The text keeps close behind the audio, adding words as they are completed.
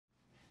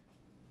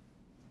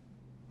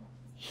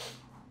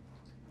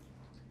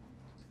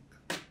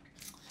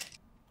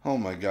Oh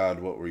my God,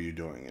 what were you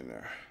doing in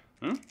there?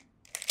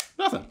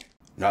 Nothing.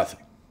 Nothing.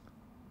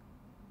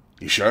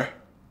 You sure?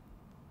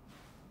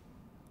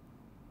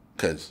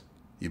 Because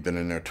you've been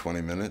in there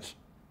 20 minutes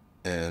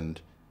and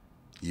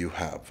you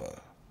have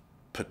a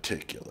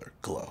particular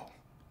glow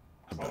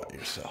about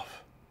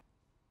yourself.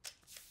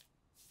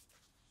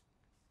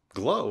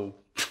 Glow?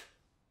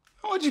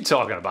 What you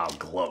talking about,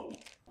 glow?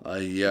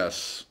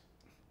 Yes,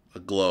 a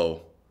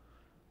glow.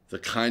 The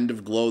kind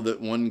of glow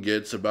that one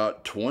gets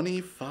about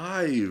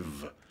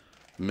 25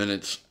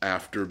 minutes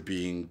after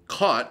being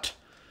caught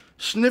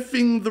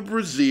sniffing the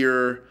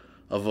brassiere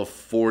of a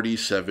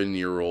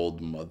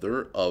 47-year-old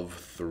mother of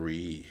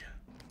 3.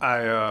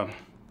 I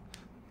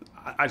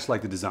just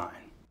like the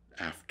design.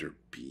 After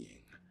being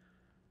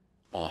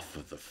off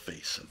of the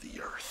face of the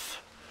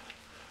earth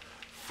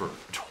for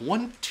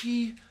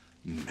 20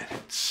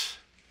 minutes.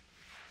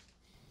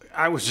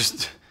 I was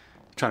just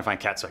trying to find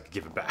Cat so I could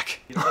give it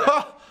back.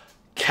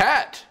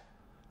 Cat?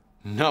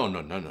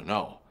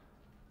 No.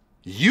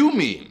 You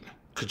mean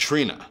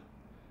Katrina.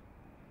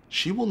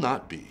 She will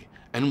not be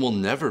and will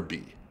never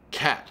be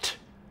Cat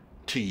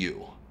to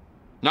you.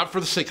 Not for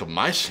the sake of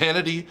my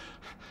sanity,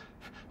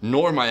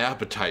 nor my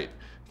appetite,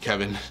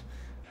 Kevin.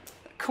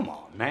 Come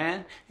on,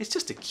 man. It's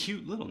just a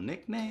cute little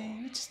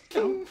nickname. It's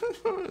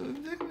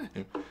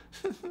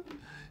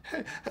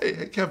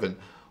Hey, Kevin,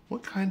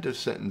 what kind of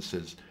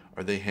sentences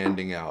are they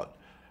handing out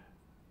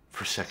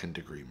for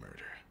second-degree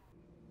murder?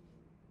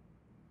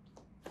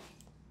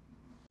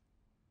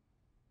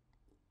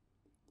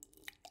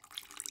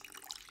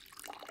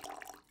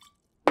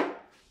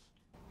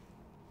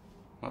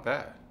 not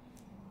bad.